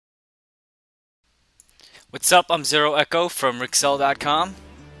What's up? I'm Zero Echo from Rixel.com,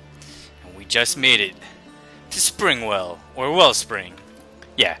 and we just made it to Springwell, or Wellspring.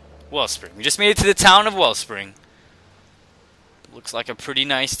 Yeah, Wellspring. We just made it to the town of Wellspring. Looks like a pretty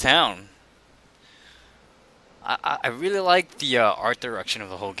nice town. I really like the art direction of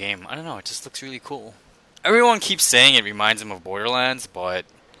the whole game. I don't know, it just looks really cool. Everyone keeps saying it reminds them of Borderlands, but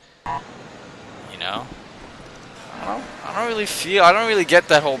you know, I don't really get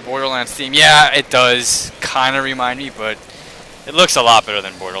that whole Borderlands theme. Yeah, it does kind of remind me, but it looks a lot better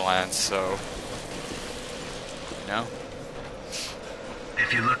than Borderlands, so, you know.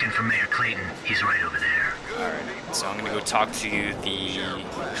 If you're looking for Mayor Clayton, he's right over there. Alright, so I'm gonna go talk to the...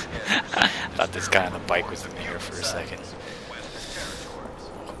 I thought this guy on the bike was the mayor for a second.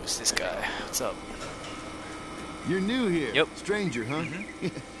 Who's this guy? What's up? You're new here. Yep. Stranger, huh?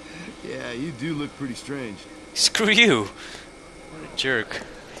 Mm-hmm. Yeah, you do look pretty strange. Screw you! What a jerk.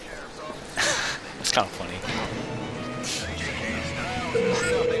 It's kind of funny.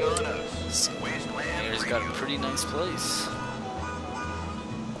 So, mayor's got a pretty nice place.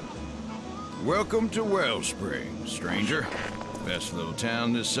 Welcome to Wellspring, stranger. Best little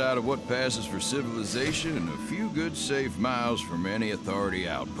town this side of what passes for civilization and a few good safe miles from any authority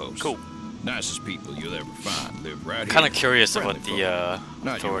outpost. Cool. Nicest people you'll ever find live right here. Kind of curious of Friendly what the folk.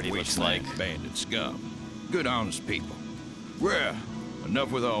 Not authority your looks wasteland like. bandit scum. Good, honest people. Well,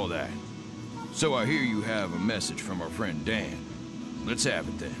 enough with all that. So I hear you have a message from our friend Dan. Let's have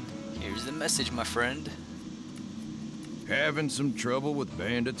it then. Here's the message, my friend. Having some trouble with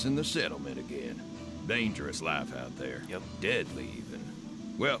bandits in the settlement again. Dangerous life out there. Yep. Deadly even.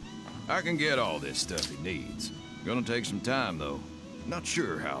 Well, I can get all this stuff he needs. Gonna take some time though. Not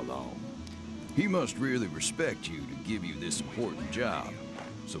sure how long. He must really respect you to give you this important job.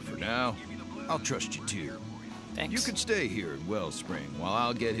 So for now, I'll trust you too. Thanks. You can stay here at Wellspring while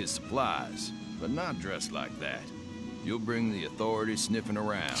I'll get his supplies, but not dressed like that. You'll bring the authority sniffing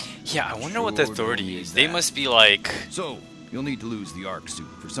around. Yeah, I wonder what the Sure authority don't is. need They that. must be like... So, you'll need to lose the Ark suit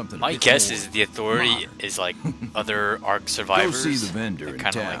for something a My bit guess more is the authority modern. is like other ARC Go survivors. see the vendor that in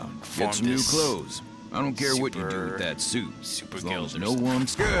kinda, town. Like, formed Get some new this clothes. I don't care what you do super- with that suit. super as long guild as or no something.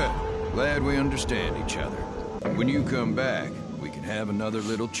 one's good. Glad we understand each other. When you come back, we can have another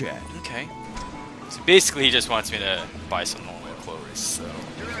little chat. Okay. So basically, he just wants me to buy some normal clothes. So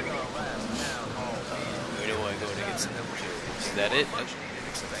where do I go to get some clothes? Is that it?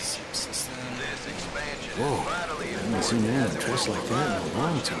 System. Whoa, I haven't seen anyone dressed like that in a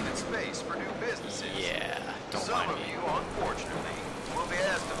long time. Yeah, don't mind me.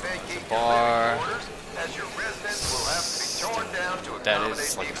 Bar. That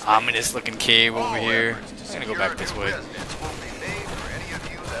is like an ominous looking cave over here. I'm gonna go back this way.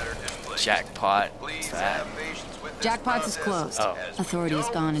 Jackpot. What's that? Jackpots is closed. Oh. Authority is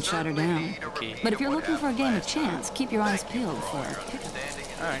gone and shut her down. Okay. But if you're looking for a game of chance, keep your eyes peeled for a pickup.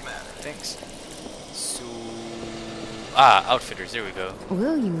 Alright, thanks. So... Ah, outfitters, there we go.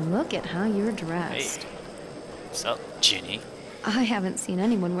 Will you look at how you're Hey. dressed? What's up, Ginny? I haven't seen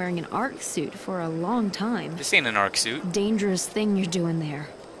anyone wearing an ARC suit for a long time. This ain't an ARC suit. Dangerous thing you're doing there.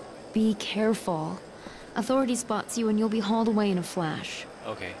 Be careful. Authority spots you and you'll be hauled away in a flash.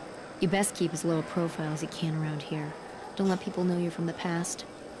 Okay. You best keep as low a profile as you can around here. Don't let people know you're from the past.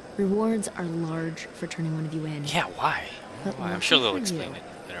 Rewards are large for turning one of you in. Yeah, why? But Why? I'm lucky sure they'll for explain you, it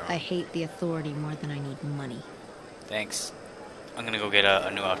later I on. hate the authority more than I need money. Thanks. I'm gonna go get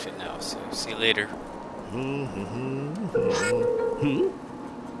a new outfit now, so see you later.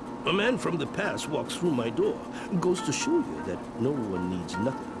 A man from the past walks through my door. Goes to show you that no one needs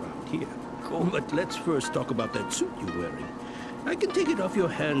nothing around here. Cool. But let's first talk about that suit you're wearing. I can take it off your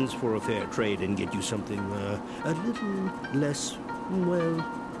hands for a fair trade and get you something a little less, well,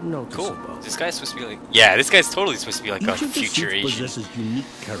 noticeable. Cool. This guy's supposed to be like... Yeah, this guy's totally supposed to be like a Each of the future suits Asian. possesses unique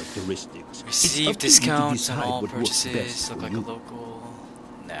characteristics. It's Receive up to you to discounts on decide all what works purchases. best Look for like a you. local.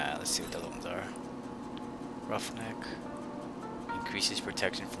 Nah, let's see what the other ones are. Roughneck. Increases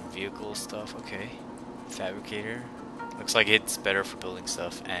protection from vehicle stuff. Okay. Fabricator. Looks like it's better for building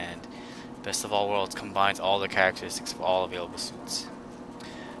stuff. And best of all worlds combines all the characteristics of all available suits.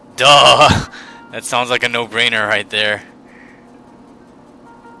 Duh! That sounds like a no-brainer right there.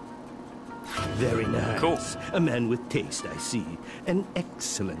 Very nice. Cool. A man with taste, I see. An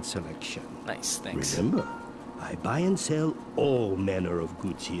excellent selection. Nice, thanks. Remember, I buy and sell all manner of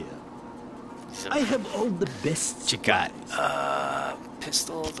goods here. So, I have all the best what you got? supplies.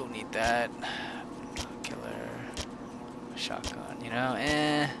 Pistol, don't need that. Killer. Shotgun, you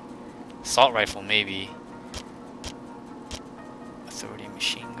know, assault rifle, maybe. Authority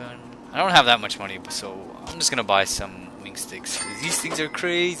machine gun. I don't have that much money, so I'm just gonna buy some driving sticks. 'Cause these things are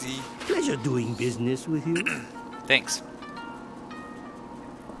crazy. Pleasure doing business with you. Thanks.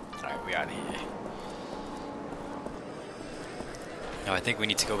 Alright, we out of here. No, I think we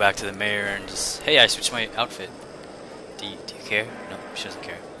need to go back to the mayor and just... Hey, I switched my outfit. Do you care? No, she doesn't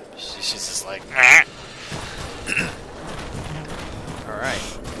care. She's just like... Alright.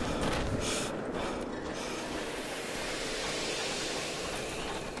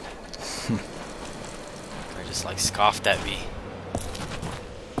 I just like scoffed at me.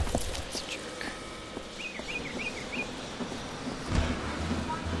 That's a jerk.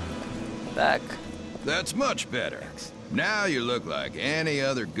 Back. That's much better. Now you look like any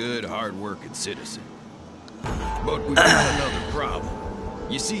other good, hard-working citizen. But we've got another problem.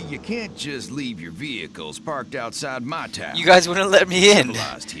 You see, you can't just leave your vehicles parked outside my town. You guys wouldn't let me in.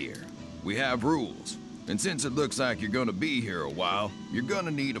 Civilized here. We have rules. And since it looks like you're gonna be here a while, you're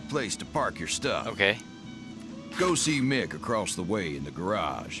gonna need a place to park your stuff. Okay. Go see Mick across the way in the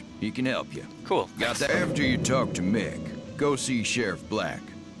garage. He can help you. Cool. Got that? After you talk to Mick, go see Sheriff Black.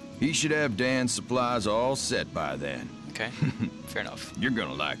 He should have Dan's supplies all set by then. Okay. Fair enough. You're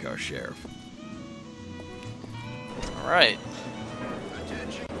gonna like our sheriff. Alright.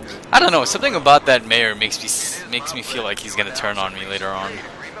 I don't know, something about that mayor makes me feel like he's gonna turn on me later on.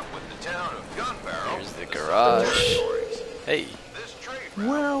 Here's the garage. Hey.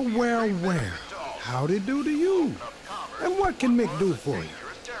 Well, well, well. Howdy do to you? And what can Mick do for you?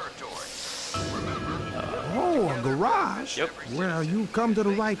 Oh, a garage? Yep. Well, you come to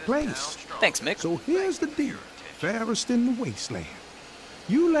the right place. Thanks, Mick. So here's the deal. Fairest in the wasteland.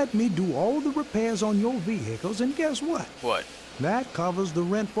 You let me do all the repairs on your vehicles, and guess what? What? That covers the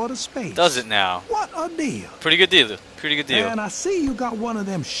rent for the space. Does it now? What a deal. Pretty good deal. Pretty good deal. And I see you got one of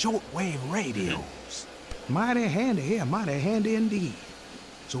them shortwave radios. Mighty handy here, mighty handy indeed.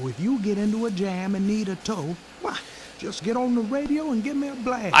 So if you get into a jam and need a tow, why, just get on the radio and give me a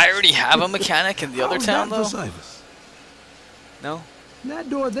blast. I already have a mechanic in the other How's town, that though. for service? No? That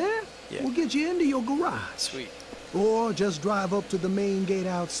door there Yeah. will get you into your garage. Sweet. Or just drive up to the main gate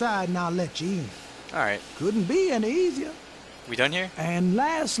outside and I'll let you in. Alright. Couldn't be any easier. We done here? And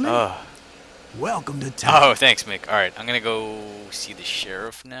lastly, Oh. welcome to town. Oh, thanks, Mick. Alright, I'm gonna go see the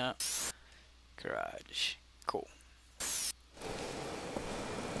sheriff now. Garage. Cool.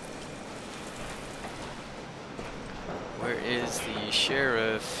 Where is the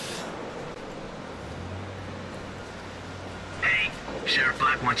sheriff? Hey, Sheriff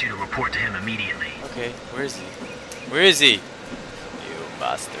Black wants you to report to him immediately. Okay, where is he? Where is he? You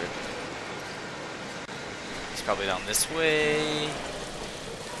bastard. He's probably down this way.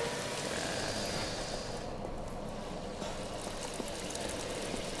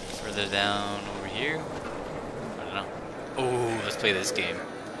 Further down over here? I don't know. Oh, let's play this game.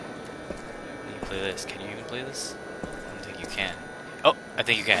 Can you play this? Can you even play this? I don't think you can. Oh, I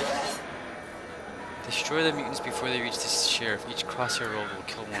think you can. Destroy the mutants before they reach the sheriff. Each crosshair roll will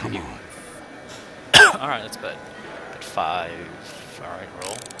kill one mutant. Alright, that's bad. At 5. Alright,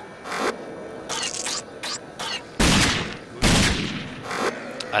 roll.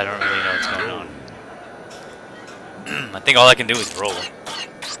 I don't really know what's going on. I think all I can do is roll.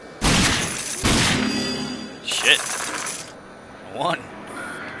 Shit. I won.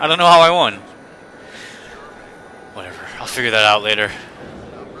 I don't know how I won. Whatever. I'll figure that out later.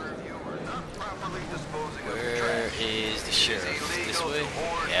 Where is the sheriff? This way?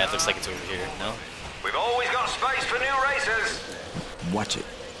 Yeah, it looks like it's over here. No? We've always got space for new racers. Watch it.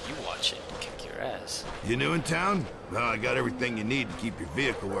 You watch it. Kick your ass. You new in town? Well, I got everything you need to keep your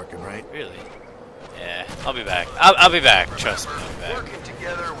vehicle working, right? Really? Yeah, I'll be back. I'll be back. Trust me, I'll be back. Working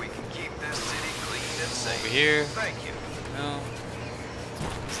together, we can keep this city clean and safe. Over here? Thank you. No.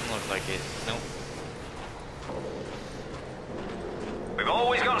 Doesn't look like it. Nope. We've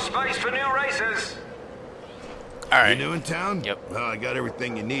always got space for new racers. Alright. You new in town? Yep. Well, I got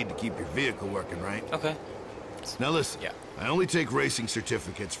everything you need to keep your vehicle working, right? Okay. Now listen, Yeah. I only take racing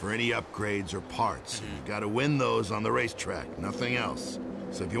certificates for any upgrades or parts. You gotta win those on the racetrack, nothing else.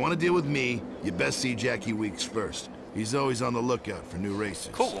 So if you want to deal with me, you best see Jackie Weeks first. He's always on the lookout for new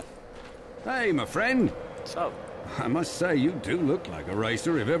racers. Cool. Hey, my friend. What's up? I must say, you do look like a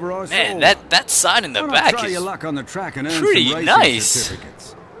racer if ever I saw Man, one. that sign in the Why not back try is... your luck on the track and earn pretty some racing nice.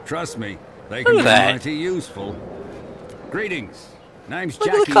 certificates. Trust me, they Look can at be that. mighty useful. Greetings. Name's Look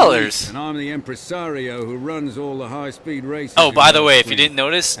at Jackie the colours. Weeks, and I'm the impresario who runs all the high-speed races. Oh, in by the way, if you Wellspring. didn't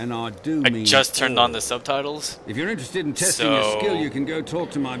notice, And I do I mean just turned all. on the subtitles. If you're interested in testing your So, skill, you can go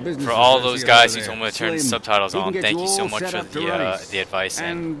talk to my business For all associate those guys over who there, told me to turn the Slim. subtitles He can on, get thank you so all much set for up to race. the advice.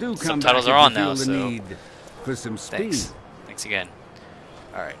 And do come subtitles back are if on you now, feel the so need for some speed. thanks. Thanks again.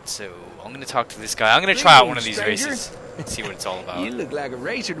 Alright, so I'm going to talk to this guy. I'm going to try out one of these Stranger. races. See what it's all about. You look like a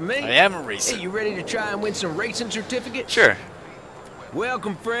racer to me. I am a racer. Hey, you ready to try and win some racing certificates? Sure.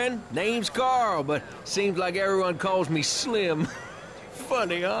 Welcome, friend. Name's Carl, but seems like everyone calls me Slim.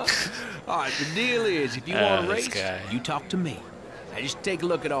 Funny, huh? All right, the deal is, if you want to this race, guy. you talk to me. Now, just take a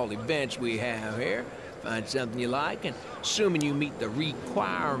look at all the events we have here, find something you like, and assuming you meet the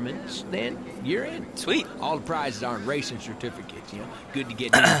requirements, then you're in. Sweet. All the prizes aren't racing certificates, you know. Good to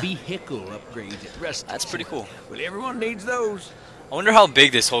get new vehicle upgrades at rest. That's pretty cool. Well, everyone needs those. I wonder how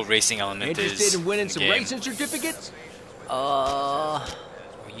big this whole racing element is. Interested in winning the some game. racing certificates? Well,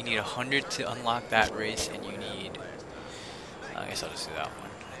 you need 100 to unlock that race, and you need... I guess I'll just do that one.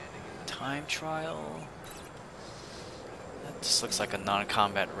 Time trial. That just looks like a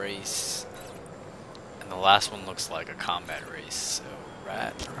non-combat race. And the last one looks like a combat race. So,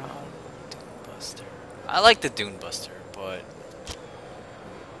 Rat Rod, Dune Buster. I like the Dune Buster, but...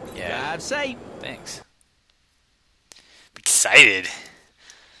 yeah. Drive safe. Thanks. I'm excited.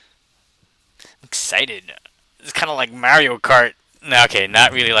 I'm excited. It's kind of like Mario Kart. No, okay,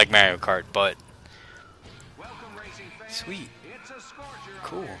 not really like Mario Kart, but... sweet.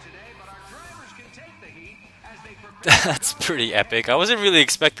 Cool. That's pretty epic. I wasn't really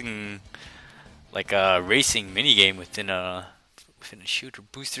expecting like a racing minigame within a shooter.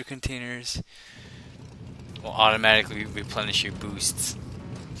 Booster containers will automatically replenish your boosts.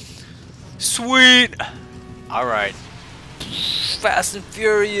 Sweet! Alright. Fast and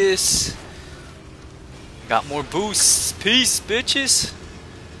Furious. Got more boosts. Peace, bitches.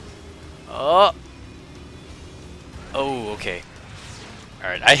 Oh, okay.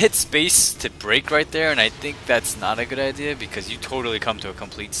 Alright, I hit space to brake right there, and I think that's not a good idea because you totally come to a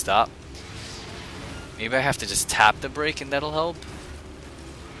complete stop. Maybe I have to just tap the brake and that'll help.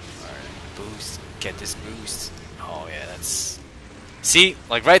 Alright, boost. Get this boost. Oh yeah, that's... see?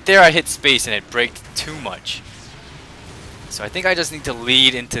 Like right there I hit space and it braked too much. So I think I just need to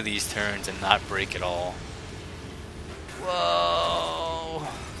lead into these turns and not brake at all. Whoa!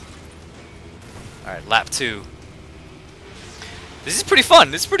 Alright, lap 2. This is pretty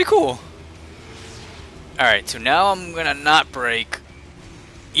fun. This is pretty cool. Alright, so now I'm gonna not brake.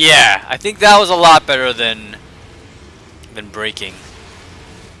 Yeah, I think that was a lot better than braking.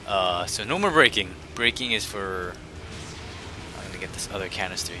 So no more braking. Braking is for... I'm gonna get this other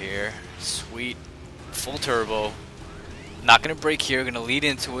canister here. Sweet. Full turbo. Not gonna brake here. Gonna lead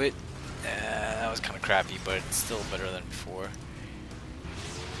into it. That was kind of crappy, but it's still better than before.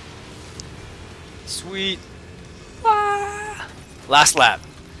 Sweet. Ah! Last lap.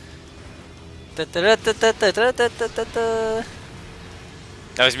 That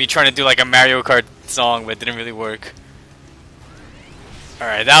was me trying to do like a Mario Kart song, but it didn't really work.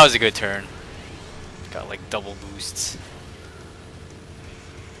 Alright, that was a good turn. Got like double boosts.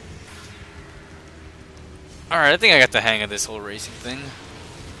 Alright, I think I got the hang of this whole racing thing.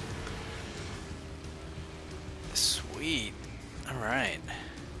 Sweet. Alright.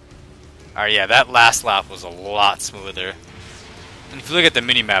 Alright, yeah, that last lap was a lot smoother. And if you look at the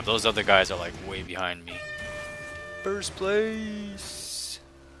minimap, those other guys are like way behind me. First place!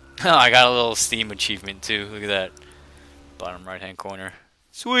 Oh, I got a little Steam achievement too. Look at that. Bottom right hand corner.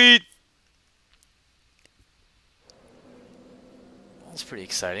 Sweet! That's pretty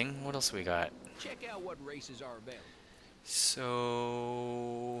exciting. What else we got? Check out what races are available.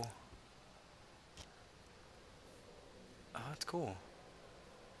 So... oh, that's cool.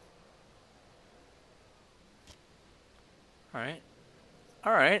 Alright.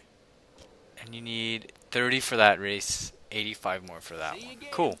 Alright. And you need 30 for that race, 85 more for that one.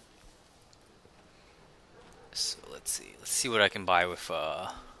 Cool. So let's see. Let's see what I can buy with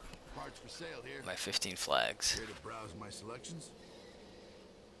Parts for sale here. my 15 flags. Here to browse my selections.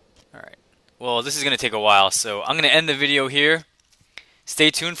 Alright. Well, this is going to take a while, so I'm going to end the video here. Stay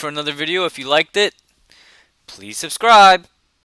tuned for another video. If you liked it, please subscribe.